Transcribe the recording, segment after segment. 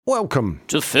Welcome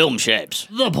to Film Shapes,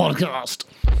 the podcast.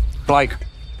 Blake,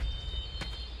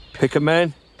 pick a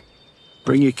man,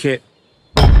 bring your kit.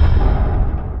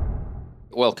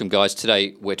 Welcome, guys.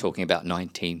 Today we're talking about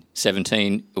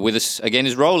 1917. With us again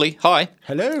is Rolly. Hi.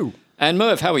 Hello. And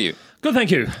Merv, how are you? Good,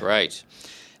 thank you. Great.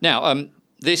 Now,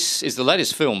 this is the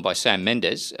latest film by Sam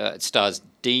Mendes. It stars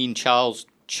Dean Charles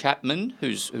Chapman,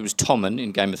 who's Tommen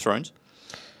in Game of Thrones,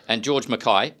 and George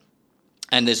Mackay.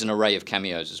 And there's an array of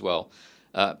cameos as well.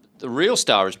 The real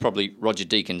star is probably Roger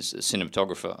Deakins, the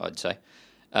cinematographer, I'd say.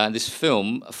 This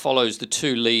film follows the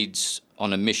two leads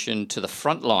on a mission to the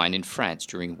front line in France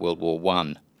during World War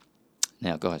I.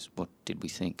 Now, guys, what did we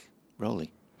think?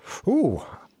 Rolly. Ooh,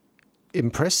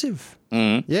 impressive.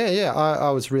 Yeah, I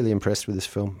was really impressed with this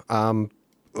film.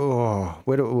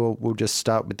 We'll just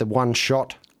start with the one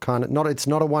shot. It's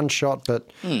not a one shot,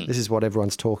 but this is what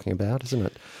everyone's talking about, isn't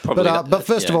it? Probably but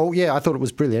first of all, I thought it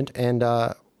was brilliant, and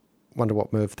wonder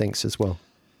what Merv thinks as well.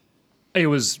 It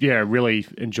was, really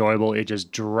enjoyable. It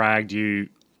just dragged you.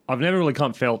 I've never really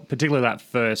felt, particularly that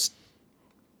first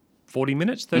 40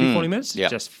 minutes,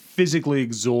 just physically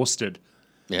exhausted.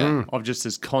 Yeah. Of just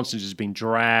this constant just being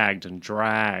dragged and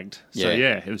dragged. So,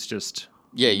 it was just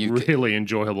really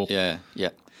enjoyable. Yeah.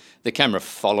 The camera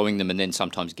following them and then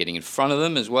sometimes getting in front of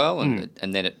them as well. And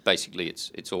then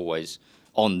it's always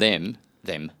on them.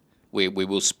 We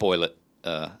will spoil it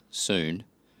soon.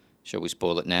 Shall we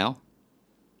spoil it now?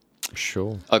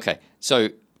 Sure. Okay. So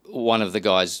one of the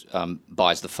guys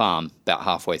buys the farm about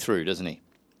halfway through, doesn't he?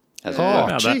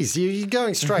 Geez, you're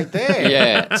going straight there.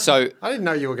 Yeah. So I didn't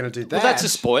know you were going to do that. well, that's a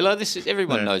spoiler.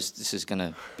 Everyone knows this is going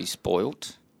to be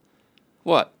spoiled.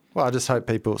 What? Well, I just hope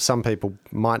some people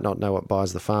might not know what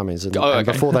Buys the Farm is, and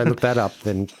okay. before they look that up,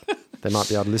 then they might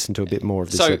be able to listen to a bit more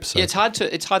of this episode. Yeah,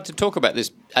 it's hard to talk about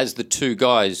this as the two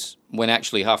guys when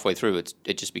actually halfway through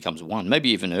it just becomes one, maybe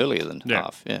even earlier than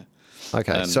half. Yeah.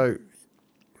 Okay, so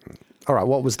all right,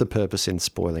 what was the purpose in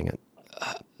spoiling it?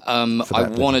 I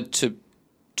wanted to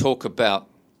talk about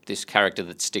this character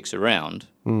that sticks around,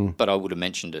 but I would have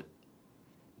mentioned it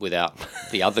without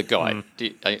the other guy.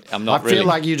 I'm not. I feel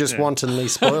like you just wantonly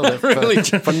spoiled it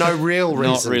for no real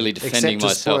reason. Not really defending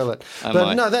except to myself. Spoil it.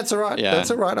 But no, that's all right. Yeah.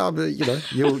 That's all right.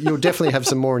 You'll definitely have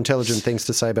some more intelligent things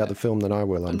to say about the film than I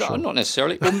will. I'm sure. Not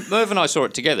necessarily. Well, Merv and I saw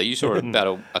it together. You saw it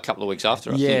about a couple of weeks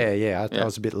after. I think. I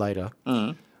was a bit later.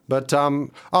 But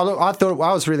I thought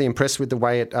I was really impressed with the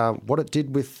way what it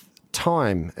did with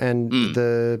time and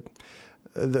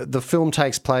the film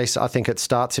takes place. I think it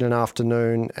starts in an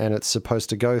afternoon and it's supposed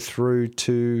to go through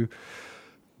to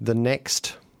the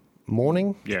next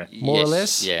morning, more or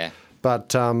less. Yeah.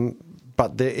 But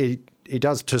it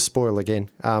does, to spoil again.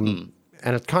 And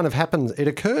it kind of happens. It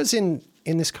occurs in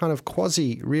this kind of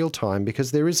quasi real time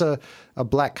because there is a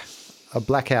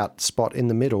blackout spot in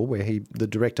the middle where the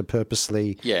director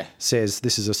purposely says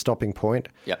this is a stopping point.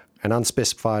 Yeah. An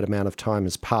unspecified amount of time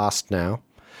has passed now.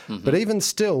 But even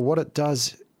still, what it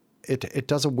does, it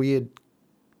does a weird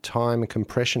time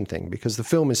compression thing because the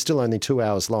film is still only 2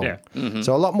 hours long. Yeah.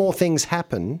 So a lot more things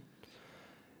happen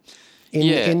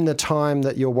in the time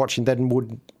that you're watching than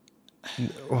would.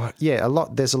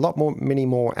 There's a lot more, many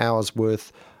more hours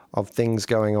worth of things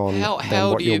going on than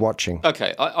what you're watching.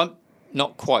 Okay, I'm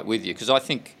not quite with you because I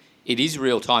think it is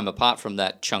real time apart from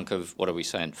that chunk of, what are we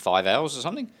saying, 5 hours or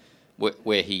something,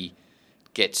 where he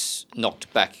gets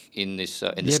knocked back in this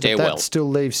in the stairwell. But that still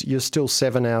leaves you're still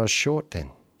 7 hours short then.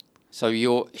 So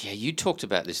you talked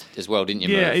about this as well, didn't you?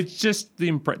 Yeah, Merv? it's just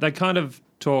they kind of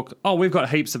talk. Oh, we've got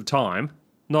heaps of time,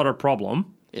 not a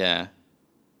problem. Yeah.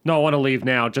 No, I want to leave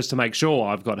now just to make sure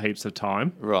I've got heaps of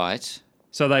time. Right.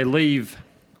 So they leave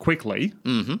quickly.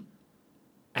 Mm-hmm.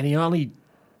 And he only,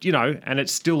 and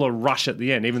it's still a rush at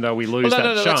the end, even though we lose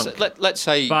that chunk. Let's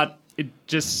say, but it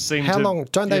just seems. How long?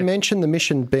 Don't they mention the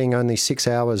mission being only 6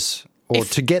 hours, or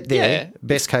to get there?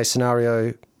 Best case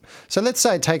scenario. So let's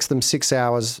say it takes them 6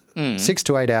 hours, 6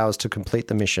 to 8 hours to complete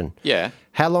the mission. Yeah.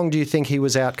 How long do you think he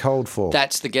was out cold for?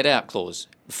 That's the get out clause.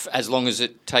 As long as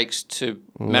it takes to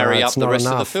marry up the rest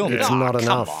of the film. It's not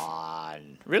enough. Come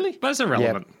on. Really? But it's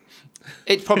irrelevant. Yep.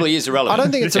 It probably is irrelevant. I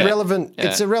don't think it's irrelevant. Yeah.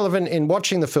 It's irrelevant in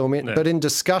watching the film, but in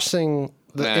discussing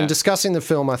the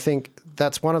film, I think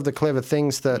that's one of the clever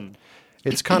things that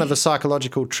it's kind of a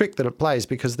psychological trick that it plays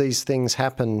because these things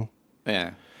happen.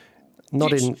 Yeah.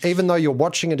 Even though you're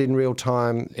watching it in real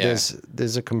time,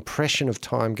 there's a compression of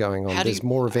time going on. There's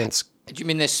more events. Do you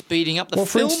mean they're speeding up the film?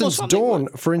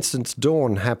 For instance,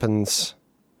 Dawn happens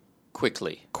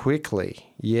quickly.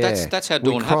 Yeah. That's how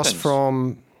Dawn happens. We cross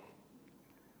from.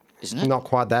 Isn't it? Not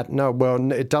quite that. No,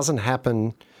 well, it doesn't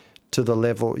happen to the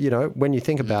level. When you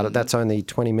think about it, that's only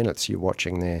 20 minutes you're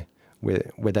watching there.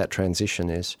 where that transition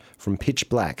is from pitch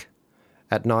black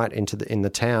at night in the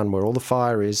town where all the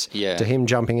fire is to him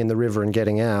jumping in the river and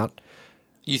getting out.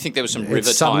 You think there was some river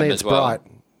suddenly time it's as well? bright.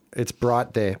 It's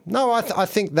bright there. No, I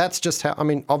think that's just how. I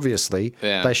mean, obviously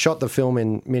they shot the film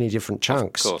in many different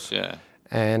chunks. Of course, yeah.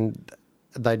 And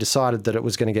they decided that it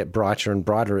was going to get brighter and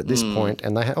brighter at this point,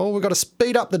 and we've got to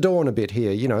speed up the dawn a bit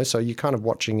here, so you're kind of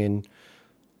watching in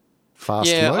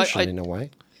fast motion in a way.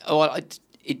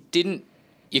 It didn't.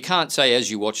 You can't say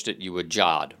as you watched it you were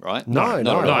jarred, right? No, I'm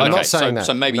not saying that.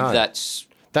 So maybe No. that's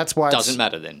why it doesn't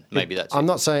matter then. Maybe that's. I'm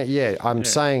not saying. Yeah, I'm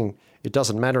saying it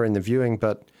doesn't matter in the viewing,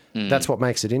 but that's what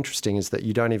makes it interesting is that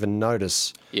you don't even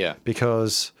notice. Yeah.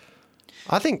 Because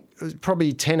I think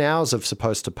probably 10 hours are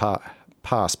supposed to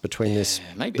pass between the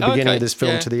beginning of this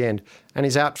film to the end, and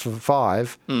he's out for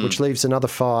 5, which leaves another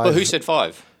 5. Well, who said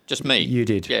 5? Just me. You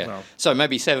did. Yeah. Well. So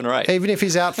maybe 7 or 8. Even if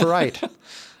he's out for 8.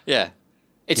 Yeah.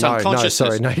 It's No, unconsciousness.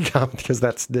 sorry, you can't, because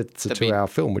that's a 2-hour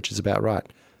film, which is about right.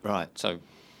 Right. So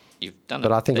you've done it.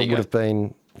 But I think There it you would go. have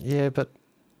been, but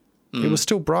it was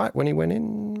still bright when he went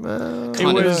in.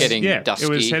 Kind of getting dusky. It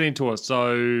was heading towards.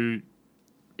 So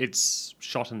it's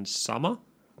shot in summer,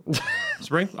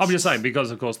 spring. I'm just saying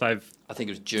because of course they've. I think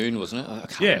it was June, wasn't it? I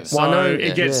can't Yeah, remember. so Well, I know-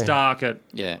 it gets yeah. dark at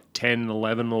Yeah. 10,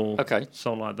 11 or Okay.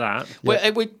 something like that.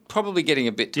 We're probably getting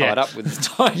a bit tied Yeah. up with the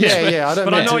time. Yeah, I don't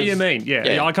But know. I know what you mean. Yeah,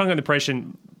 Yeah. I kind of get the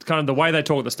impression, kind of the way they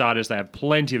talk at the start is they have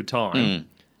plenty of time,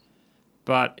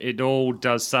 but it all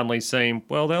does suddenly seem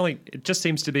it just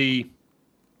seems to be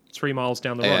 3 miles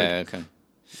down the road. Yeah, okay.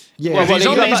 Yeah, Well,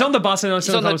 He's on the bus and on it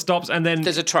the- stops, and then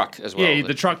There's a truck as well.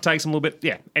 the truck takes him a little bit.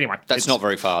 Yeah. Anyway, That's not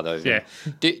very far though. Yeah.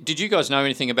 Did you guys know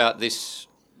anything about this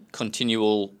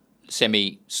continual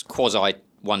quasi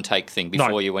one take thing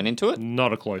before you went into it?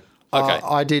 not a clue. Okay.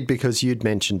 I did because you'd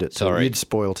mentioned it. Sorry. You'd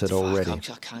spoilt it already. I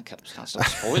can't stop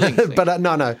spoiling things. But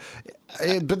no.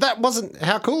 But that wasn't.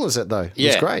 How cool is it though? It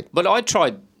was great. But I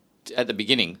tried at the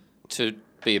beginning to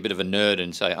be a bit of a nerd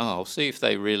and say, I'll see if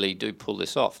they really do pull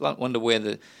this off. I wonder where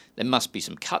there must be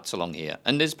some cuts along here.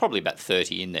 And there's probably about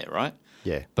 30 in there, right?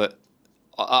 Yeah. But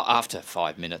after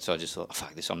 5 minutes, I just thought,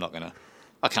 fuck this,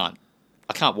 I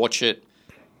can't watch it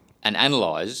and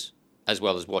analyse as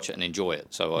well as watch it and enjoy it.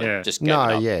 So I just gave it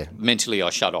up. Mentally, I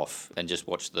shut off and just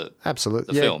watched the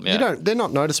film. Yeah. You don't. They're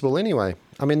not noticeable anyway.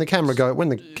 I mean, the camera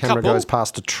goes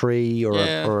past a tree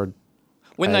or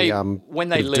when they bit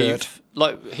of leave, dirt.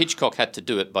 like Hitchcock had to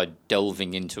do it by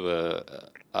delving into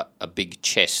a big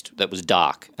chest that was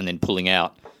dark and then pulling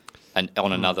out and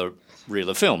on another reel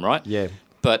of film, right? Yeah.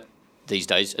 But these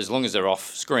days, as long as they're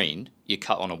off screen, you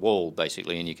cut on a wall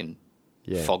basically, and you can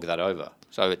fog that over.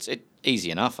 So it's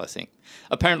easy enough, I think.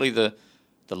 Apparently, the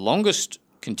longest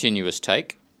continuous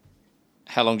take.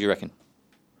 How long do you reckon?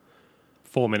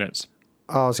 4 minutes.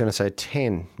 I was going to say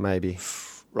 10, maybe.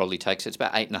 Rodley takes it's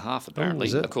about 8.5 apparently,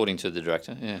 is it? according to the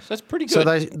director. Yeah, so that's pretty good.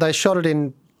 So they shot it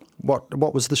in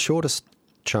what was the shortest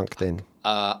chunk then?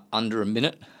 Under a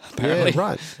minute, apparently. Yeah,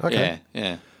 right. Okay.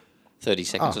 Yeah. 30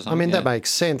 seconds or something. I mean, that makes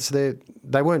sense.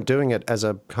 They weren't doing it as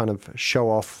a kind of show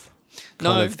off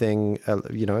kind of thing.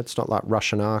 It's not like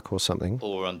Russian Ark or something.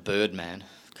 Or on Birdman.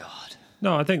 God.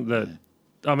 No, I think that.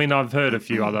 I mean, I've heard a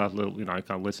few other little, kind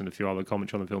of listened to a few other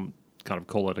comments on the film, kind of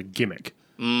call it a gimmick.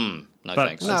 No But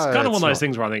thanks. it's No, kind of one of it's those not.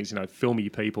 things where I think it's, filmy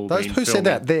people. Those being who said filmy.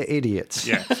 that, they're idiots.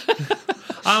 Yeah.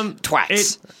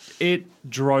 Twats. It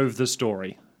drove the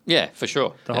story. Yeah, for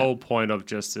sure. The whole point of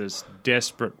just this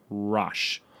desperate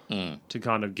rush to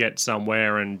kind of get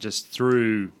somewhere and just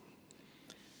through.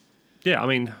 Yeah, I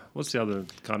mean, what's the other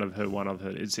kind of one I've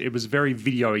heard? It was very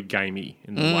video gamey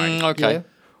in the way. Okay.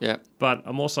 Yeah. But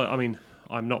I'm also,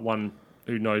 I'm not one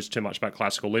who knows too much about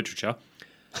classical literature.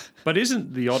 But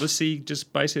isn't the Odyssey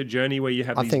just basically a journey where you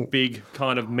have these big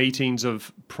kind of meetings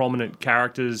of prominent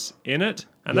characters in it?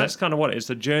 And that's kind of what it is. It's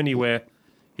a journey where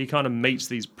he kind of meets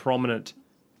these prominent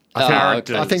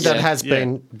characters. I think that has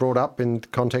been brought up in the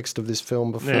context of this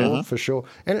film before, for sure.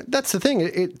 And that's the thing;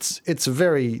 it's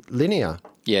very linear,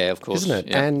 Yeah, of course. isn't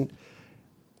it? Yeah. And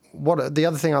the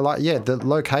other thing I like, the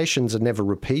locations are never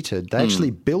repeated. They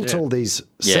actually built all these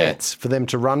sets for them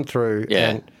to run through. Yeah,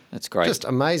 and that's great. Just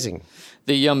amazing.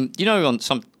 The on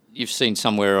some you've seen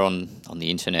somewhere on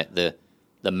the internet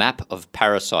the map of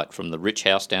Parasite from the rich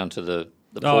house down to the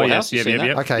poor house. You seen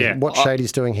that? Okay, Yeah. what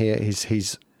Shady's doing here is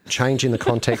he's changing the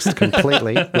context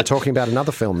completely. We're talking about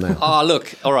another film now. Oh,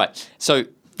 look. All right. So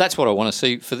that's what I want to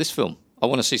see for this film. I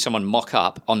want to see someone mock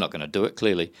up. I'm not going to do it,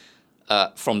 clearly,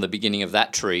 from the beginning of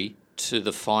that tree to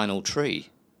the final tree.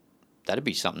 That'd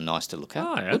be something nice to look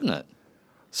at, wouldn't it?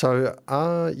 So,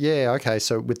 okay.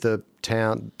 So with the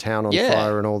town on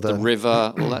fire and all the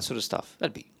river, all that sort of stuff.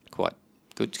 That'd be quite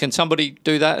Good. Can somebody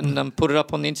do that and put it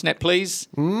up on the internet, please?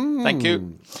 Thank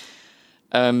you.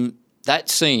 That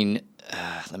scene,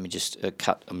 let me just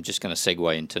cut. I'm just going to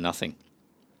segue into nothing.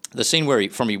 The scene where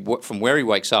from where he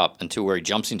wakes up until where he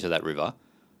jumps into that river,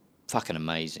 fucking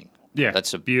amazing. Yeah,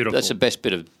 that's beautiful. That's the best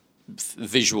bit of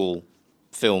visual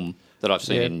film that I've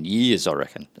seen in years, I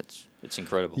reckon. It's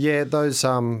incredible. Yeah, those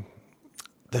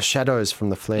the shadows from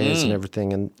the flares and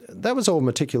everything, and that was all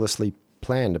meticulously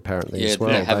planned apparently as well.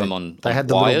 They have them on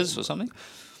wires or something?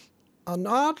 I'm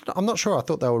not sure. I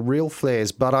thought they were real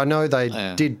flares, but I know they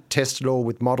did test it all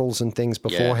with models and things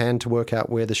beforehand to work out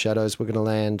where the shadows were going to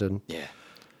land. And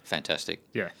fantastic.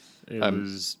 Yeah, it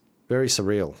was very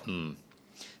surreal.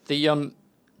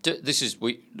 This is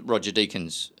Roger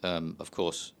Deakins, of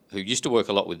course, who used to work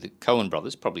a lot with the Coen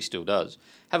brothers, probably still does.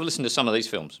 Have a listen to some of these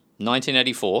films.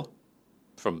 1984,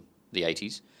 from the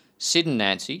 80s. Sid and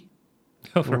Nancy.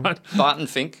 Right. Barton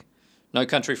Fink. No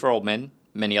Country for Old Men.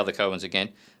 Many other Coens again.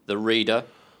 The Reader.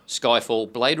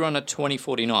 Skyfall. Blade Runner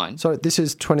 2049. So this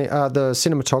is the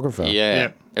cinematographer.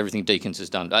 Yeah. Everything Deakins has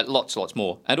done. Lots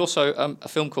more. And also a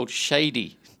film called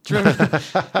Shady. Do you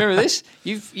remember this?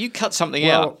 You cut something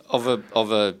out of a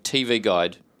TV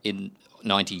guide in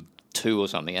 92 or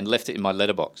something and left it in my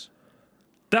letterbox.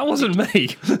 That wasn't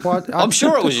me. Well, I'm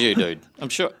sure it was you, dude. I'm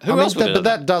sure. Who else would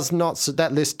but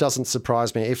that list doesn't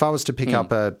surprise me. If I was to pick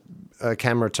up a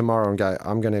camera tomorrow and go,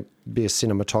 I'm going to be a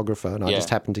cinematographer, and I just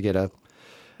happen to get a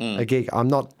gig, I'm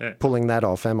not pulling that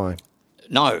off, am I?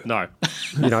 No.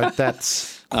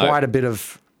 That's quite a bit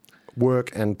of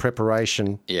work and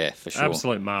preparation. Yeah, for sure.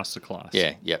 Absolute masterclass.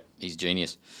 Yeah, he's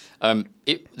genius.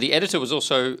 The editor was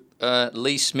also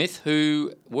Lee Smith,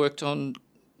 who worked on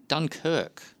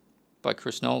Dunkirk by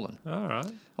Chris Nolan. All right.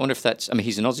 I wonder if that's... I mean,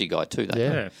 he's an Aussie guy too,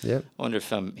 Yeah. I wonder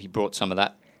if he brought some of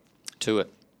that to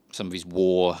it, some of his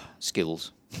war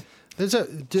skills.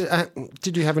 Did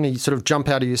you have any sort of jump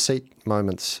out of your seat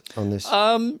moments on this?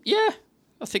 Yeah.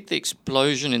 I think the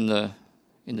explosion in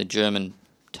the German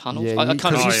tunnels. Yeah,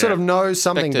 because you sort of know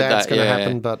something bad's going to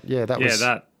happen, but that was...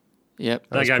 Yep.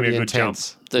 That gave me a good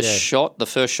intense. Jump. The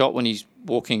first shot when he's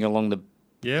walking along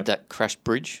that crashed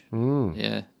bridge.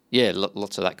 Yeah,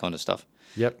 lots of that kind of stuff.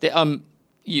 Yep.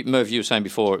 Merv, you were saying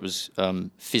before it was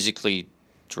physically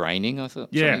draining, I thought.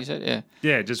 Yeah. You said?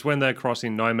 Yeah, just when they're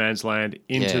crossing no man's land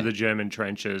into the German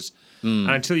trenches,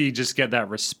 and until you just get that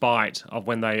respite of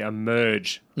when they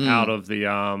emerge out of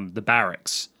the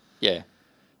barracks. Yeah.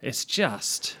 It's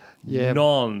just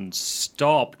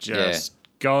non-stop, just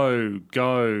go,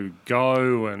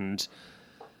 and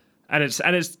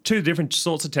it's two different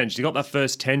sorts of tension. You got that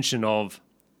first tension of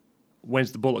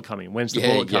when's the bullet coming? When's the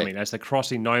bullet coming? As they're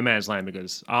crossing no man's land,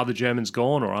 because are the Germans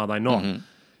gone or are they not? Mm-hmm.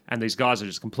 And these guys are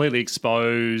just completely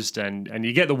exposed, and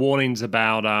you get the warnings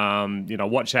about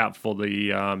watch out for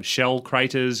the shell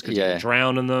craters because you can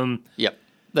drown in them. Yep,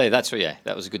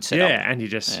 that was a good setup. Yeah, and you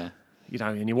just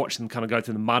and you watch them kind of go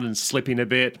through the mud and slipping a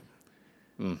bit,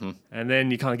 and then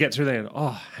you kind of get through there. And,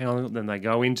 hang on, then they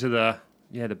go into the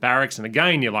barracks, and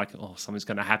again you're like, something's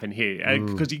going to happen here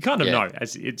because you kind of know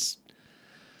as it's.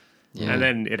 Yeah. And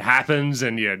then it happens,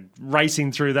 and you're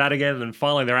racing through that again, and then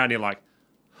finally they're out, and you're like,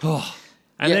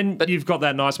 And then you've got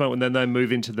that nice moment when then they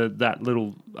move into that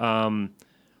little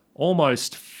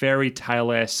almost fairy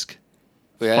tale-esque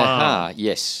farm.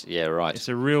 Yes, yeah, right. It's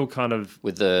a real kind of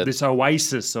with this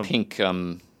oasis of pink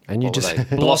and you just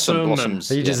blossoms.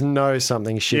 You just know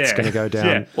something shit's going to go down.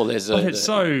 Yeah. Well, it's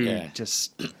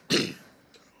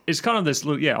kind of this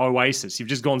little oasis. You've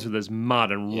just gone through this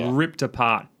mud and ripped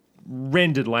apart,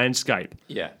 rendered landscape.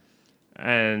 Yeah.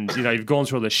 And you've gone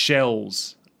through all the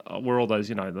shells. Where all those,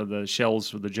 the shells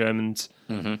for the Germans.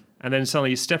 Mm-hmm. And then suddenly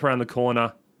you step around the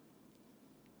corner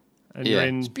and you're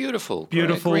in... It's beautiful.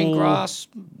 Beautiful. Green grass,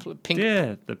 pink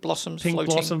the blossoms pink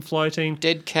floating. blossom floating.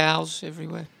 Dead cows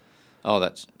everywhere. Oh,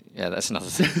 that's another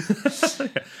thing.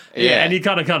 And you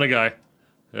kind of go,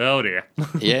 oh dear.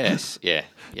 Yes, yeah.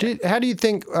 How do you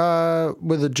think were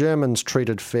the Germans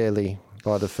treated fairly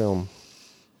by the film?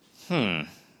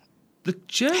 The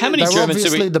Germans. How many they were Germans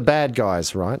obviously the bad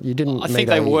guys, right? You didn't. I think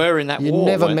they were in that war. You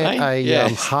never met they? a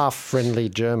half-friendly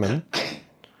German.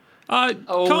 Kind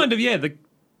of, yeah.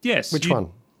 Which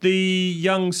one? The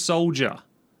young soldier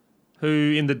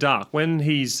who, in the dark, when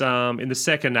he's in the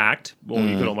second act, or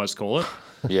you could almost call it,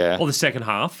 or the second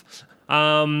half,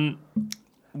 when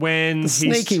the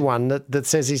sneaky one that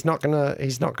says he's not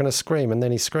gonna scream, and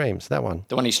then he screams. That one.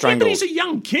 The one he strangled. But he's a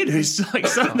young kid who's like,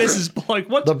 so this is like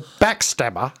what the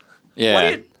backstabber.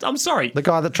 Yeah. I'm sorry. The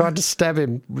guy that tried to stab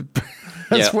him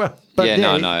as well. But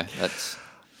no. That's.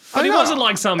 But he wasn't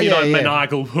like some,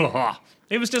 maniacal.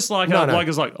 It was just like, No. like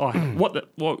it's like, oh,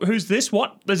 who's this?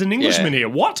 What? There's an Englishman here.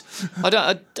 What?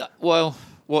 Well,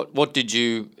 what did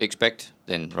you expect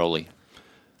then, Rolly?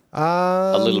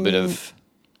 A little bit of.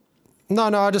 No.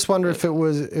 I just wonder if it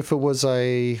was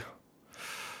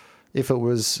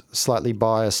slightly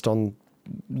biased on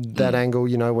that angle.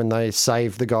 You know, when they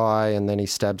save the guy and then he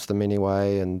stabs them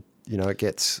anyway, and you know, it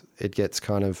gets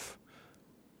kind of.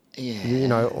 Yeah. You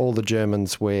know, all the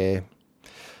Germans where,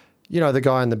 you know, the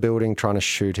guy in the building trying to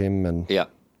shoot him and Yeah,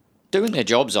 doing their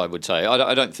jobs, I would say.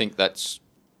 I don't think that's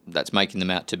making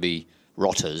them out to be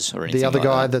rotters or anything. the other like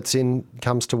guy that.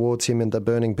 comes towards him in the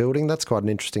burning building. That's quite an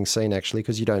interesting scene actually,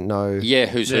 because you don't know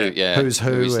who's who. Yeah, who's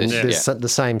who, and this? there's the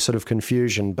same sort of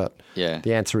confusion. But Yeah.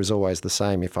 the answer is always the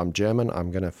same. If I'm German, I'm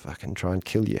gonna fucking try and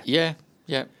kill you. Yeah.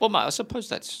 Well, mate, I suppose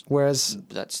that's Whereas,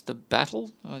 the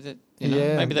battle.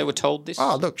 Maybe they were told this.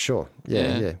 oh look, sure,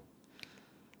 yeah.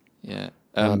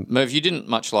 Merv, you didn't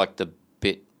much like the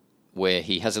bit where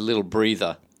he has a little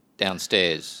breather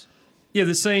downstairs. Yeah,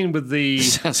 the scene with the...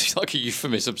 Sounds like a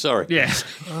euphemism, sorry. Yeah.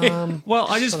 Well,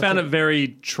 I just found it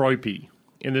very tropey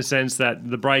in the sense that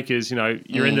the break is, you know,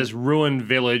 you're in this ruined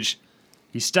village.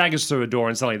 He staggers through a door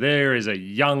and suddenly there is a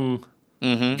young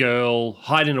girl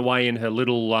hiding away in her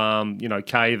little,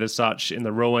 cave as such in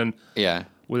the ruin. Yeah.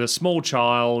 With a small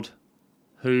child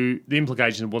who the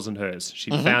implication wasn't hers.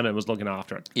 She found it and was looking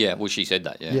after it. Yeah, well, she said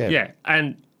that, Yeah. Yeah,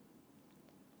 and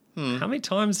how many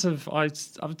times have I've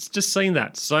just seen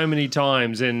that so many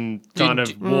times in kind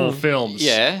of war films?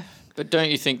 Yeah, but don't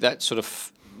you think that sort of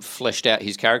fleshed out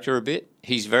his character a bit?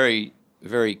 He's very,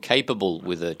 very capable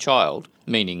with a child,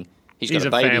 meaning he's got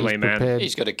a baby. Family man. prepared.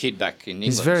 He's got a kid back in England.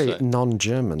 He's very so.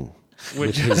 non-German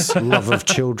with his love of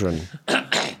children.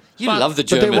 You love the But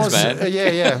there Germans, was, man.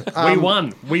 yeah.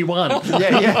 We won.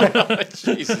 Yeah.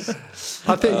 Jesus.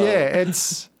 I think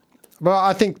it's. Well,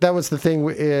 I think that was the thing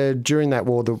during that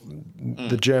war.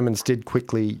 The Germans did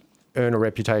quickly earn a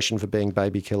reputation for being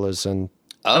baby killers and.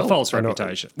 A false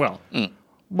reputation. Well,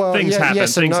 Well, things happen.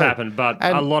 yes and Things no. happen. But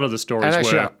And- a lot of the stories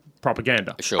actually, were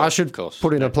propaganda. Sure, I should of course.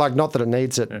 put in a plug, not that it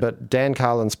needs it, but Dan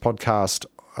Carlin's podcast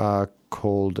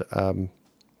called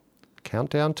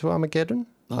Countdown to Armageddon.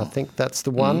 I think that's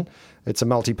the one. It's a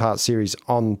multi-part series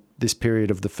on this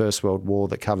period of the First World War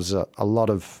that covers a lot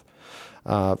of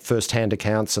first-hand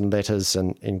accounts and letters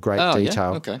and in great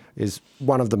detail. Yeah? Okay. Is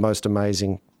one of the most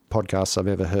amazing podcasts I've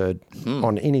ever heard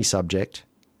on any subject,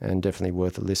 and definitely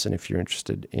worth a listen if you're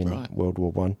interested in World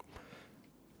War One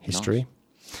history.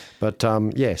 But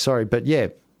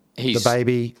the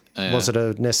baby, was it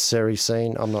a necessary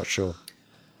scene? I'm not sure.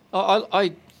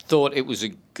 I thought it was a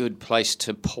good place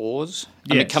to pause.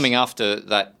 I mean, Yes. coming after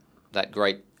that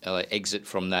great exit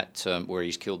from that where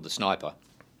he's killed the sniper,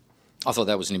 I thought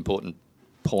that was an important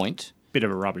point. Bit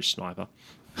of a rubbish sniper.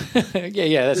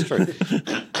 Yeah, that's true.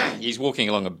 He's walking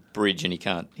along a bridge and he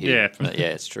can't hit Yeah. it from it. Yeah,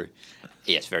 it's true.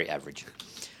 Yeah, it's very average.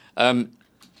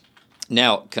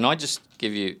 Now, can I just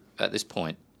give you, at this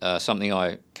point, something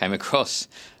I came across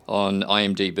on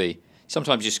IMDb?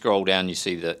 Sometimes you scroll down, you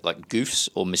see the goofs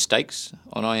or mistakes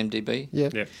on IMDb.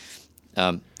 Yeah.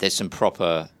 There's some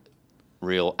proper,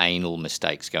 real anal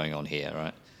mistakes going on here,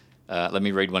 right? Let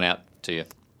me read one out to you.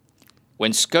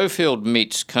 When Schofield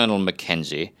meets Colonel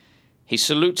Mackenzie, he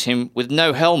salutes him with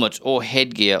no helmet or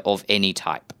headgear of any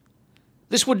type.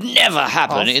 This would never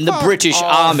happen in the British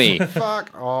Army.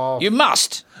 Fuck off. You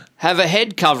must have a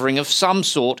head covering of some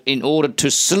sort in order to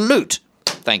salute.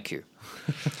 Thank you.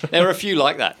 There are a few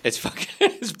like that. It's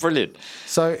brilliant.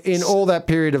 So in all that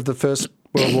period of the First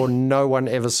World War, no one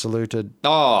ever saluted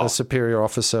a superior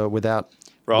officer without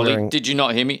Rolly, wearing... did you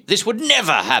not hear me? This would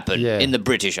never happen Yeah. in the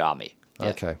British Army. Yeah.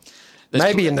 Okay.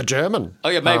 Maybe in the German Oh,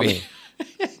 yeah, maybe. army.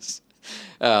 Yes.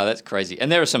 Oh, that's crazy. And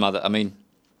there are some other, I mean...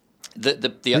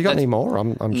 You got any more?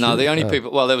 I'm No, sure. the only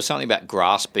people... Well, there was something about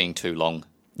grass being too long.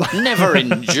 Never in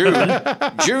June.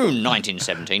 June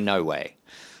 1917, no way.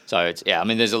 So, it's I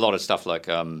mean, there's a lot of stuff like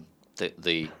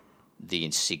the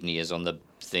insignias on the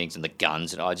things and the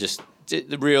guns. And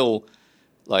the real...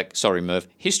 sorry, Merv,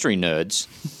 history nerds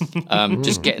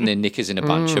just getting their knickers in a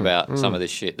bunch about some of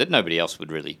this shit that nobody else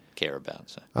would really care about.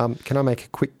 So. Can I make a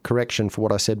quick correction for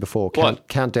what I said before? What?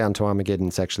 Countdown to Armageddon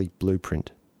is actually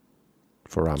Blueprint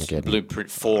for Armageddon.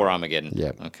 Blueprint for Armageddon.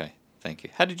 Yeah. Okay, thank you.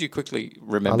 How did you quickly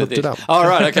remember looked this? it up. Oh,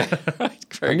 right, okay.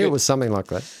 Very I knew good. it was something like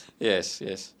that. Yes.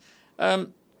 Now,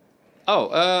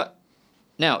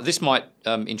 this might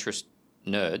interest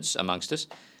nerds amongst us.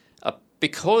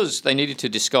 Because they needed to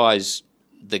disguise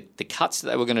the cuts that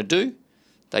they were going to do,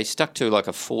 they stuck to like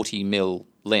a 40mm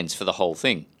lens for the whole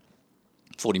thing.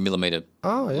 40mm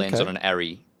lens on an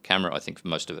Arri camera, I think, for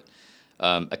most of it.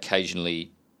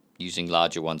 Occasionally using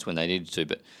larger ones when they needed to.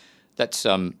 But that's,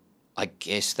 I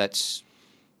guess that's,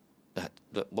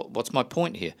 what's my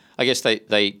point here? I guess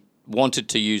they wanted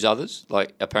to use others.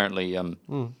 Like apparently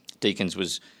Deakins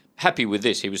was happy with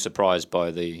this. He was surprised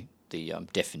by the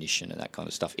definition and that kind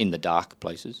of stuff in the dark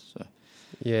places. So.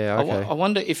 Yeah, okay. I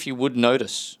wonder if you would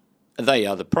notice, they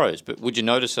are the pros, but would you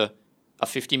notice a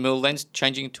 50mm lens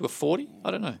changing to a 40?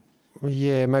 I don't know. Well,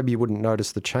 yeah, maybe you wouldn't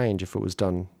notice the change if it was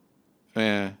done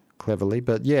cleverly.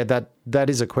 But yeah, that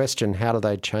is a question. How do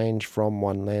they change from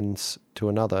one lens to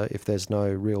another if there's no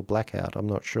real blackout? I'm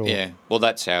not sure. Yeah, well,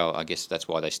 I guess that's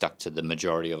why they stuck to the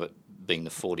majority of it being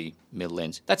the 40mm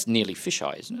lens. That's nearly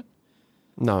fisheye, isn't it?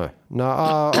 No.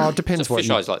 It depends so what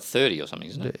fisheye's like 30 or something,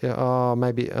 isn't it?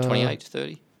 Maybe 28,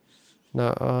 30.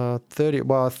 No, 30.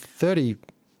 Well, 30.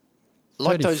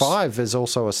 Like 35 is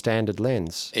also a standard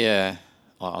lens. Yeah,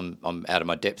 I'm out of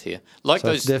my depth here. Like so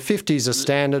those, the 50s are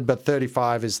standard, but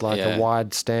 35 is like a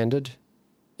wide standard.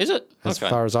 Is it? As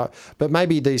far as but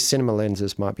maybe these cinema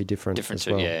lenses might be different as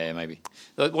well. Yeah, maybe.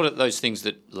 What are those things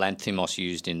that Lanthimos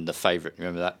used in The Favourite?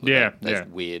 Remember that? Yeah, those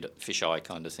weird fisheye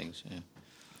kind of things. Yeah.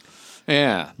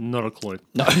 Yeah. Not a clue.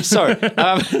 No, sorry.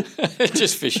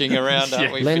 Just fishing around,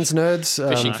 aren't we? Lens nerds.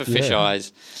 Fishing for fish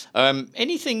eyes.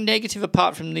 Anything negative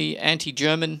apart from the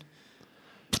anti-German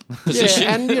position?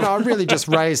 Yeah, and, I really just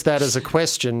raised that as a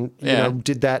question. You know,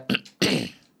 did that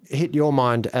hit your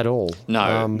mind at all?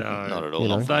 No, not at all.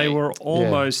 Not they were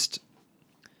almost...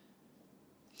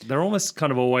 They're almost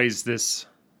kind of always this...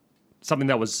 Something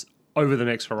that was over the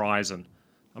next horizon.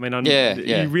 I mean,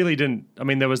 you really didn't... I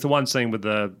mean, there was the one scene with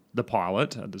the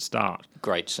pilot at the start.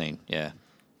 Great scene, yeah.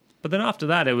 But then after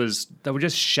that, they were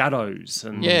just shadows.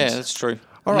 And, yeah, that's true.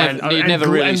 All right. And you never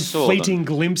really saw fleeting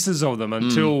glimpses of them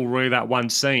until really that one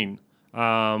scene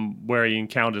where he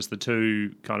encounters the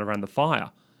two kind of around the fire.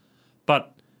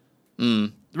 But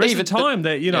the rest of the time,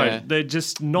 they're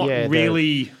just not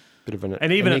really... Bit of an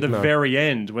and even enigma. at the very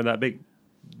end, when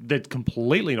they're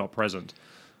completely not present.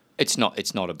 It's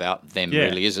not about them,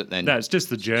 really, is it? Then no, it's just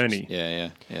the journey.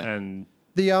 Yeah. And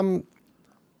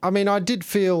I mean, I did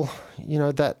feel,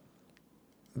 that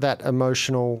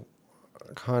emotional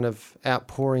kind of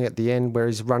outpouring at the end where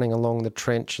he's running along the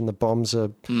trench and the bombs are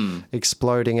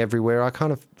exploding everywhere.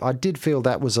 I did feel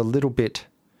that was a little bit.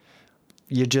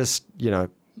 You're just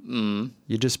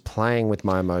playing with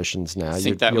my emotions now. I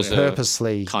think that was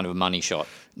purposely kind of a money shot.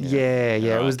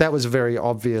 Yeah. Right. That was a very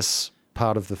obvious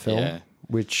part of the film,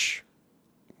 which,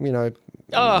 I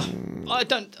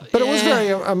don't. But it was very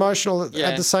emotional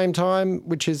at the same time,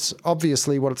 which is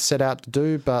obviously what it's set out to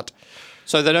do. But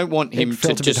so they don't want him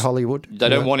to just Hollywood. They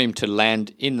don't want him to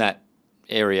land in that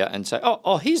area and say,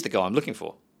 "Oh, here's the guy I'm looking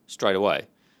for," straight away.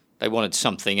 They wanted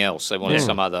something else. They wanted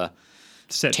some other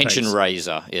set tension piece.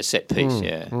 raiser, set piece.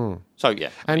 So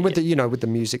and with the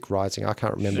music rising, I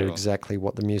can't remember exactly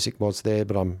what the music was there,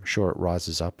 but I'm sure it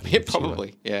rises up. Yeah,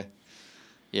 probably. Yeah.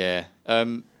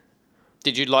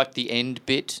 Did you like the end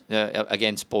bit?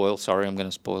 Again, spoil. Sorry, I'm going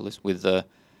to spoil this with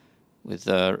what's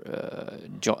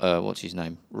his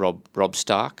name? Rob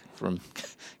Stark from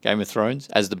Game of Thrones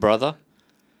as the brother.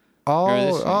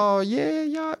 Yeah.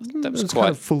 That was quite kind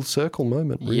of full circle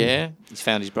moment. Really. Yeah, he's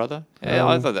found his brother.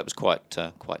 I thought that was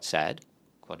quite sad,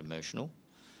 quite emotional.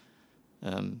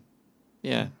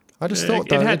 Yeah. I just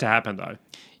thought it had to happen though.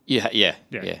 Yeah.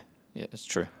 That's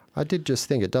true. I did just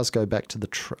think it does go back to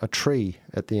a tree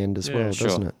at the end as well,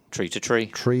 doesn't it? Tree to tree.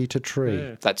 Tree to tree.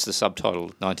 Yeah. That's the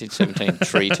subtitle, 1917,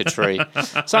 Tree to Tree.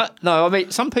 So, no, I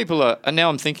mean, some people are, and now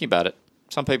I'm thinking about it,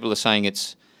 some people are saying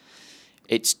it's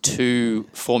too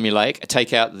formulaic.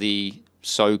 Take out the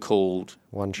so-called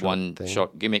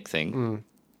one-shot gimmick thing.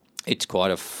 It's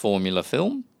quite a formula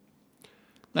film.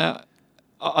 Now,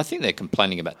 I think they're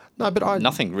complaining about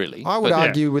nothing really. I would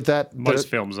argue with that. Most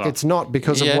films are. It's not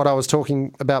because of what I was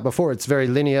talking about before. It's very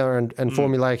linear and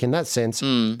formulaic in that sense.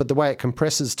 But the way it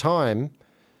compresses time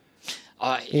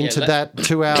into that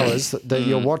 2 hours that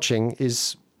you're watching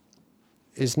is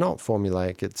not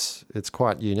formulaic. It's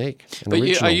quite unique and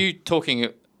original. Are you talking...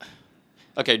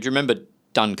 Okay, do you remember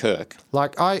Dunkirk?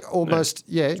 Like I almost...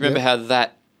 Yeah. Do you remember how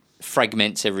that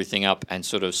fragments everything up and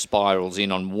sort of spirals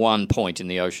in on one point in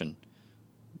the ocean?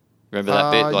 Remember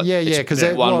that bit? Like because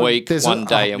 1 week, 1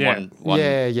 day, and one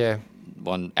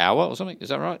 1 hour or something. Is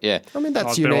that right? Yeah. I mean,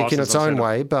 that's unique in its own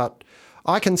way, but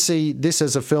I can see this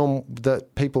as a film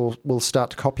that people will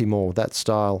start to copy more, that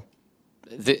style.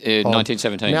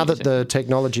 1917. Now that the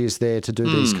technology is there to do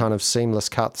these kind of seamless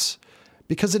cuts,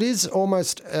 because it is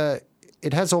almost,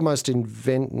 it has almost I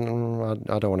don't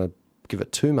want to give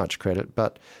it too much credit,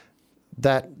 but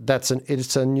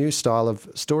it's a new style of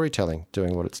storytelling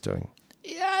doing what it's doing.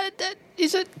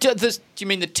 Is it? Do you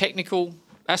mean the technical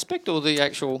aspect or the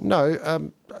actual?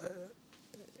 No,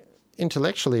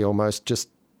 intellectually almost. Just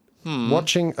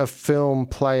watching a film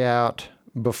play out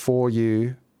before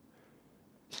you,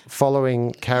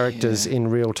 following characters in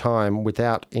real time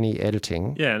without any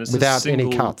editing, and it's without any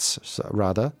cuts,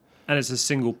 rather. And it's a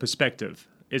single perspective.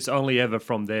 It's only ever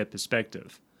from their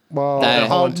perspective. Well, The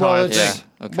whole entire thing.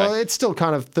 Okay. Well, it's still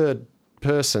kind of third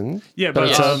person. Yeah,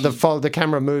 but the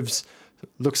camera moves,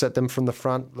 looks at them from the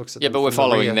front, looks at them but we're from the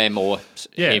following rear. them or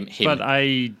him. But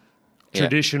a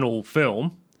traditional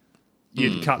film,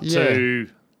 you'd cut to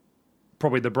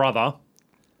probably the brother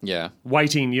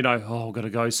waiting, we've got to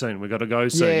go soon, we've got to go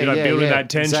soon, building that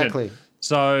tension. Exactly.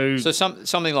 So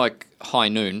something like High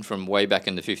Noon from way back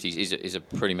in the 50s is a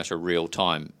pretty much a real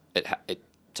time. It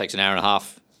takes an hour and a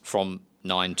half from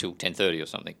 9 till 10:30 or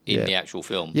something in the actual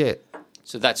film. Yeah.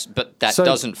 So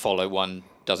doesn't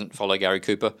follow Gary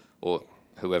Cooper or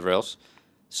whoever else.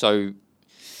 So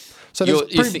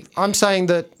I'm saying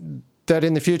that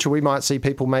in the future we might see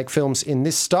people make films in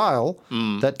this style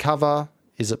that cover,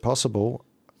 is it possible,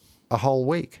 a whole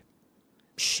week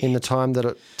in the time that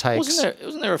it takes.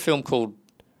 Wasn't there a film called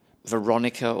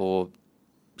Veronica or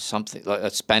something, like a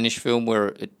Spanish film where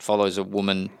it follows a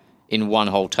woman in one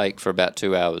whole take for about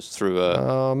 2 hours through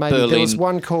a maybe Berlin. There was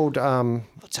one called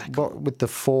What's that called? with the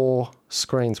 4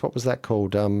 screens. What was that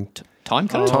called? Time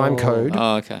Code? Time Code.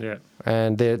 Oh, okay. yeah.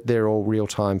 And they're all real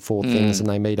time 4 things, and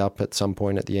they meet up at some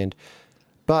point at the end.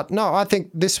 But no, I think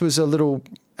this was a little,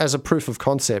 as a proof of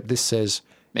concept. This says,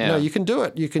 no, you can do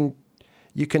it. You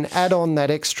can add on that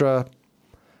extra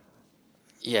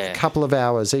couple of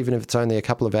hours, even if it's only a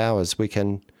couple of hours. We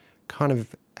can kind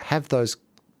of have those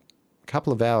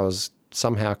couple of hours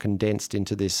somehow condensed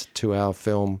into this 2-hour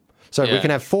film. So we can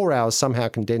have 4 hours somehow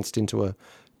condensed into a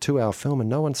 2-hour film, and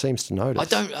no one seems to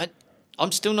notice.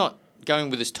 I'm still not going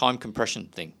with this time compression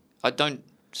thing. I don't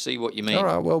see what you mean. All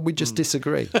right, well, we just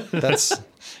disagree.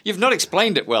 You've not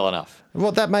explained it well enough.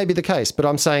 Well, that may be the case, but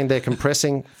I'm saying they're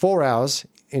compressing 4 hours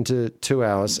into 2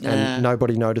 hours, and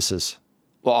nobody notices.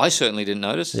 Well, I certainly didn't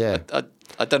notice. Yeah.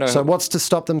 I don't know. So what's to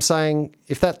stop them saying,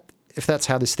 if that's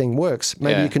how this thing works,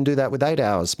 maybe you can do that with 8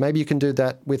 hours. Maybe you can do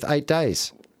that with 8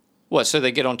 days. What, so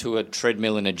they get onto a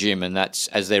treadmill in a gym, and that's,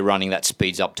 as they're running, that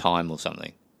speeds up time or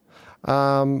something?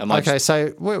 Okay,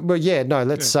 so,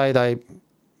 let's say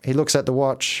he looks at the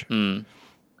watch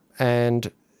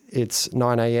and it's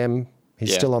 9 a.m.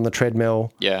 He's still on the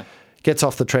treadmill. Yeah. Gets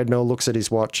off the treadmill, looks at his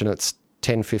watch, and it's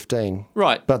 10:15.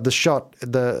 Right. But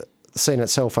the scene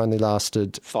itself only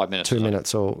lasted 5 minutes. 2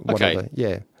 minutes or whatever. Okay.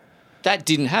 Yeah. That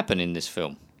didn't happen in this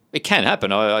film. It can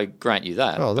happen, I grant you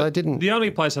that. Oh, they didn't. The only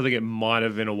place I think it might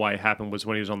have, in a way, happened was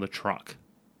when he was on the truck.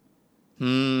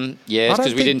 Yes,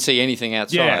 because we didn't see anything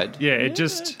outside. Yeah,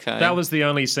 that was the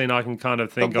only scene I can kind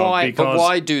of think of. But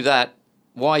why do that?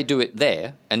 Why do it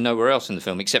there and nowhere else in the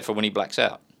film, except for when he blacks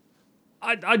out?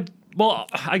 Well,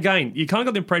 again, you kind of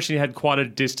got the impression he had quite a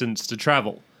distance to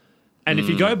travel. And if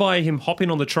you go by him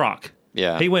hopping on the truck,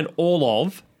 he went all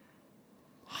of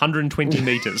 120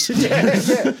 metres. That's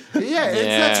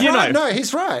right. No,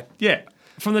 he's right. Yeah.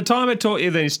 From the time it taught you,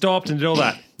 then he stopped and did all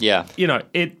that. Yeah.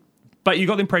 But you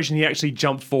got the impression he actually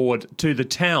jumped forward to the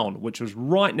town, which was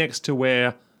right next to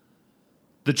where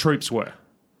the troops were.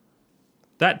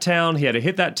 That town, he had to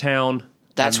hit that town.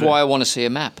 That's why I want to see a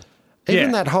map.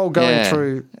 Even that whole going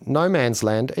through no man's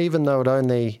land, even though it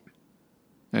only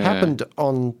happened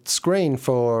on screen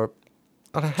for,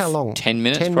 I don't know how long? 10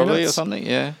 minutes probably or something,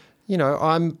 yeah.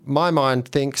 My mind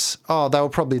thinks, they were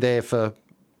probably there for,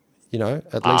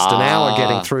 at least an hour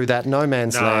getting through that no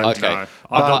man's land. Okay. No.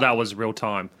 I thought that was real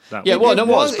time. But it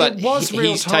was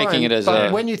real he's time, taking it as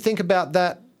but when you think about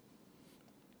that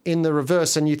in the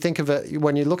reverse and you think of it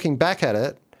when you're looking back at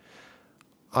it,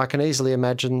 I can easily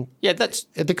imagine. Yeah, that's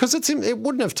because it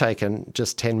wouldn't have taken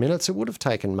just 10 minutes. It would have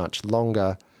taken much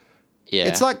longer. Yeah,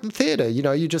 it's like the theatre.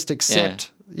 You just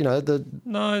accept. The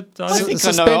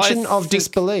suspension of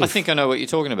disbelief. I think I know what you're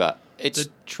talking about. The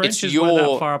trenches weren't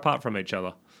that far apart from each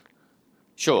other.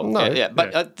 Sure. No.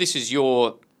 But this is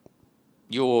your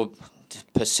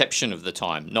perception of the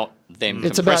time, not them.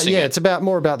 It's about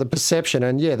more about the perception,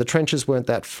 and the trenches weren't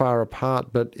that far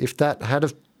apart. But if that had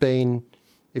have been,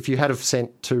 if you had have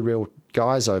sent 2 real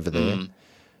guys over there,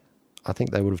 I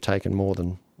think they would have taken more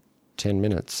than 10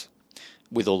 minutes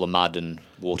with all the mud and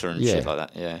water and shit like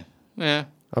that. Yeah, yeah.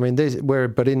 I mean,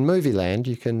 but in movie land,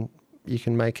 you can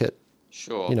make it,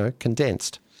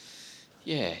 condensed.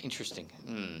 Yeah, interesting.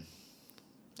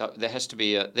 There has to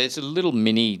be there's a little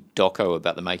mini doco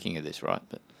about the making of this, right?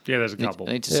 But there's a couple.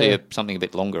 I need to see something a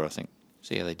bit longer, I think.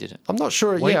 See how they did it. I'm not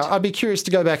sure. Wait. Yeah, I'd be curious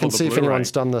to go back and the see if Blu-ray.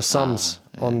 anyone's done the sums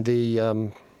on the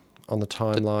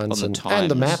timelines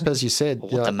and the map, as you said.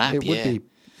 the map, it would yeah. be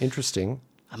interesting.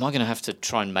 Am I going to have to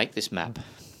try and make this map?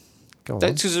 Go on.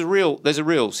 That's because there's a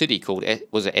real city called,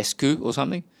 was it Escu or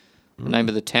something? The name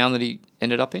of the town that he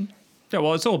ended up in? Yeah,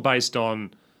 well, it's all based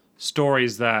on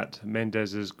stories that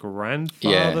Mendez's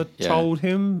grandfather Yeah. told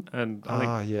him, and I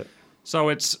think yeah. so.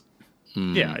 It's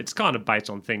it's kind of based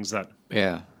on things that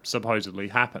Yeah. supposedly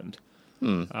happened,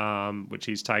 which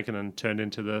he's taken and turned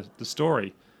into the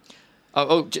story.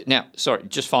 Now, sorry,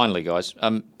 just finally, guys.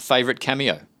 Favourite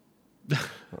cameo?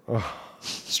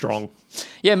 Strong,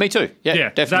 Yeah, me too. Yeah,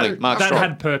 definitely. Mark that Strong.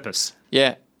 had purpose.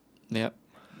 Yeah.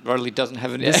 Rodley doesn't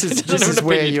have any. This is doesn't have an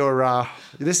where opinion. you're.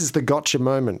 This is the gotcha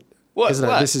moment, What- isn't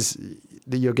what? it? This is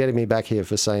you're getting me back here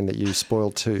for saying that you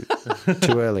spoiled too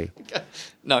early.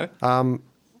 No. Are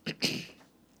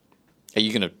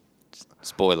you going to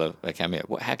spoil a cameo?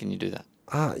 How can you do that?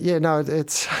 Yeah, no,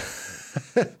 it's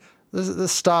the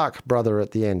Stark brother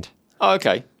at the end. Oh,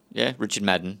 okay. Yeah, Richard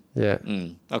Madden. Yeah.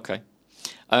 Okay.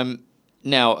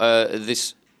 Now,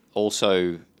 this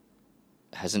also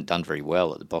hasn't done very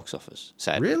well at the box office,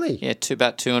 sadly. Really? Yeah,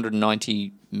 about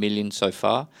 290 million so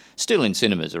far. Still in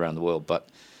cinemas around the world, but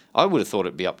I would have thought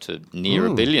it'd be up to near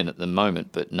 $1 billion at the moment,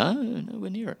 but nowhere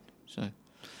near it. So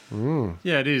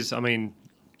Yeah, it is. I mean,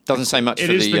 doesn't say much it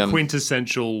for is the... the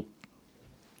quintessential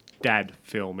dad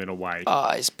film in a way.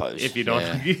 I suppose. if you don't,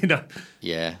 Yeah. you know,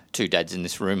 Yeah, two dads in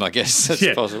this room, I guess. That's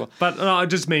yeah. possible. But I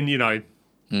just mean,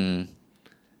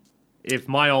 if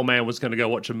my old man was going to go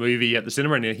watch a movie at the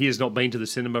cinema and he has not been to the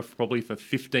cinema probably for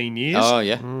 15 years, Oh,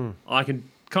 yeah. I can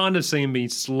kind of see him be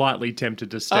slightly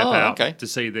tempted to step out okay. to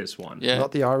see this one. Yeah.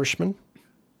 Not the Irishman.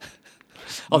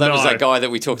 Oh, that was No. that guy that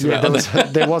we talked Yeah,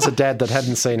 about. there was a dad that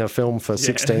hadn't seen a film for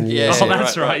 16 Yeah. years. Oh,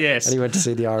 that's right, right, right. yes. And he went to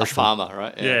see the A Irishman. farmer,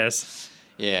 right? Yeah. Yes.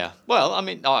 Yeah. Well, I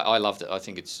mean, I loved it. I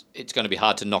think it's going to be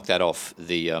hard to knock that off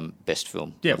the best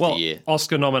film Yeah, of well, the year.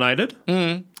 Oscar nominated.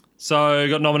 So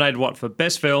got nominated for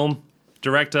best film,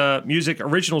 director, music,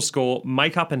 original score,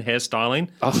 makeup and hairstyling,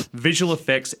 visual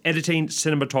effects, editing,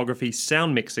 cinematography,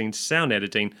 sound mixing, sound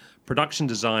editing, production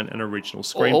design, and original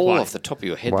screenplay. All off the top of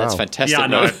your head. That's Wow. fantastic. Yeah, I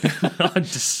know. No? I'm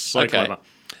just so Okay. clever.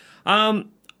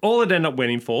 All it ended up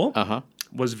winning for Uh-huh.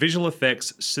 was visual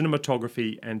effects,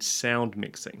 cinematography, and sound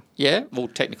mixing. Yeah, well,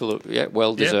 technical, yeah,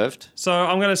 well deserved. So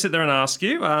I'm going to sit there and ask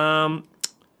you,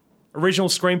 original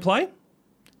screenplay,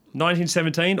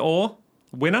 1917, or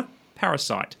winner,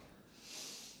 Parasite.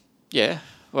 Yeah.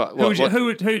 Well, Who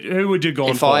would you go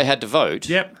on if for? I had to vote,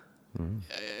 Yep.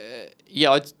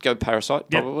 yeah, I'd go Parasite,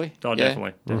 Yep. probably. Oh, Yeah.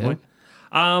 definitely.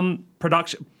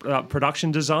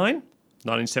 Production design,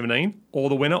 1917, or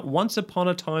the winner, Once Upon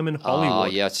a Time in Hollywood. Oh,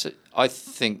 yeah. I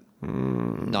think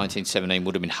 1917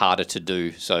 would have been harder to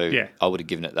do, so Yeah. I would have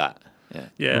given it that. Yeah.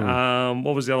 Yeah.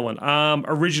 What was the other one?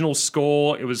 Original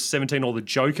score, it was 17, or the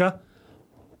Joker.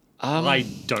 I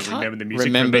don't remember the music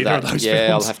Remember from either that? of those Yeah,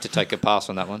 films. I'll have to take a pass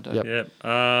on that one. Yep.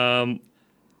 Yep.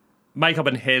 Makeup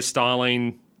and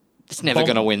hairstyling. It's never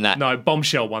going to win that. No,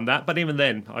 Bombshell won that. But even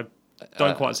then, I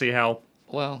don't quite see how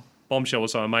Well, Bombshell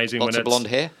was so amazing. lots when of blonde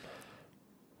hair.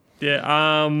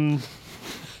 Yeah.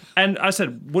 And I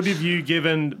said, would have you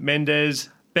given Mendes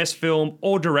best film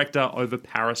or director over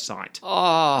Parasite?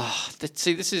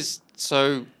 See, this is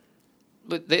so.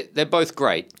 But they're both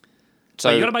great. So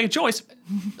you got to make a choice.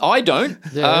 I don't.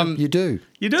 Yeah, you do.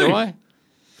 You do. Do I?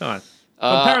 All right.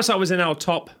 But Parasite was in our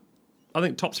top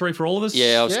 3 for all of us.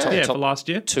 Yeah, I was top, Yeah, top for last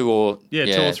year. two or Yeah,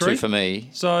 2 or 3. two for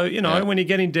me. So, when you're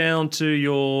getting down to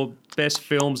your best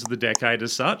films of the decade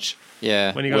as such,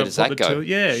 Yeah, when you where got does to put that the go?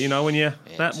 two, when you're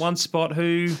that one spot,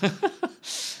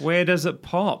 where does it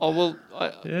pop? Oh well,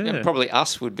 Yeah. probably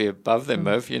Us would be above them,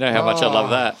 Merv. You know how much I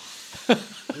love that.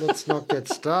 Let's not get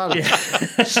started.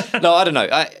 No, I don't know.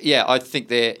 I think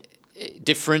they're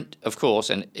different, of course,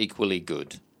 and equally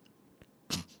good.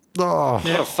 Oh,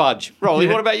 What a fudge, Rolly.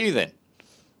 Yeah. What about you then?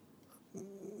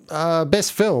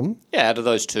 best film. Yeah, out of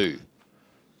those two.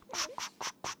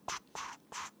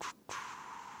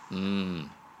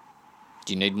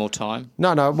 Do you need more time?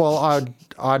 No. Well,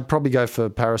 I'd probably go for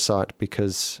Parasite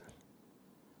because,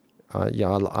 I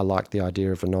like the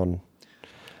idea of a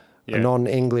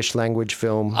non-English language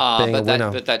film being a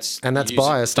winner. But that's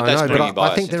biased. I know, but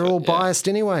I think they're all biased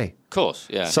anyway. Of course,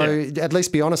 yeah. So at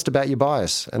least be honest about your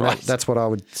bias, and Right. that's what I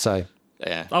would say.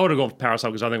 yeah. I would have gone for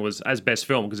Parasite because I think it was as best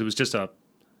film because it was just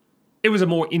it was a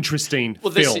more interesting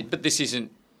Well, film. this is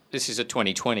a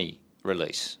 2020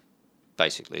 release,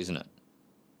 basically, isn't it?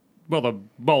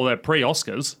 They're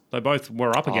pre-Oscars. They both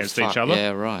were up against each other.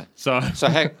 Yeah, right. So So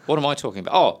what am I talking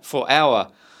about? Oh, for our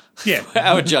Yeah.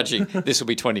 Our judging, this will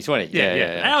be 2020.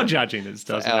 Yeah. Our judging it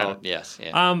doesn't matter. Yes,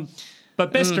 yeah.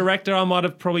 But best director, I might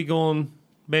have probably gone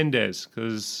Mendes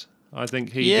because I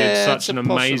think he did such an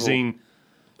amazing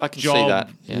I can job. see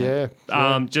that.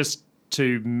 Yeah. Just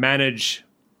to manage.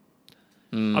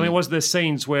 I mean, was there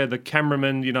scenes where the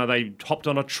cameraman, they hopped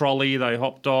on a trolley, they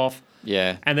hopped off.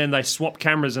 Yeah. And then they swapped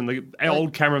cameras, and the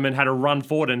old cameraman had to run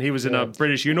forward, and he was in a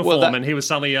British uniform, and he was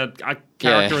suddenly a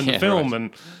character in the film. Right. And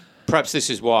perhaps this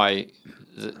is why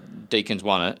Deakins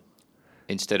won it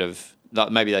instead of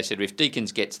maybe they said if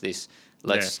Deakins gets this,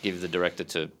 let's give the director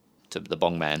to the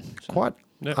Bong Man. So. Quite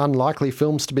unlikely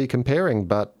films to be comparing,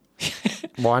 but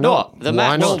why not? The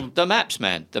maps,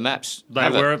 man. The maps. They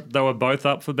were both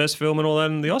up for best film and all that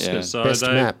in the Oscars. Yeah. So best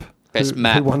map. Best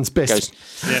map. Who wins best?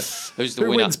 Who's the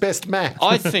winner? Who wins best map?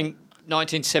 I think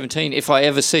 1917, if I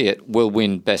ever see it, will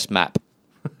win best map.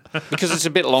 Because it's a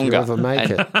bit longer. If you ever make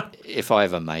it. If I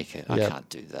ever make it. I can't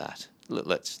do that.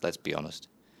 Let's be honest.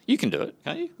 You can do it,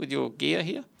 can't you, with your gear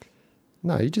here?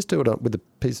 No, you just do it with a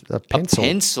pencil. A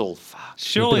pencil? Fuck.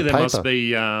 Surely there must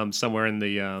be somewhere in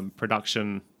the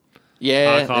production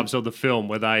archives of the film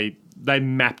where they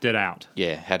mapped it out.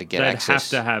 Yeah, how to get They'd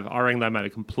access. have to have. I reckon they made a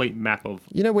complete map of.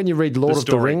 When you read Lord of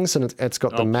the Rings and it's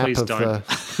got the map of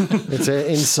it's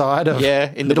inside of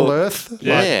in Middle the Earth.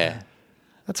 Yeah.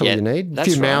 That's all you need. A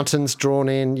That's few right. mountains drawn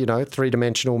in,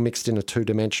 3-dimensional mixed in a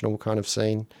 2-dimensional kind of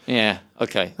scene. Yeah,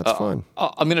 okay. That's fine.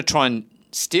 I'm going to try and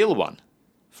steal one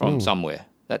from somewhere.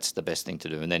 That's the best thing to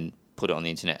do, and then put it on the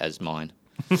internet as mine.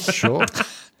 Sure.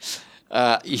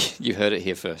 You heard it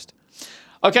here first.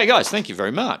 Okay, guys, thank you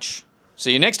very much.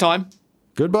 See you next time.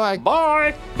 Goodbye.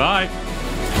 Bye. Bye.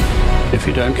 If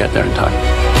you don't get there in time,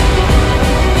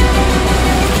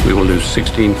 we will lose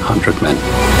 1,600 men.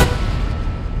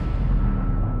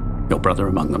 Your brother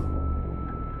among them.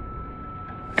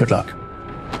 Good luck.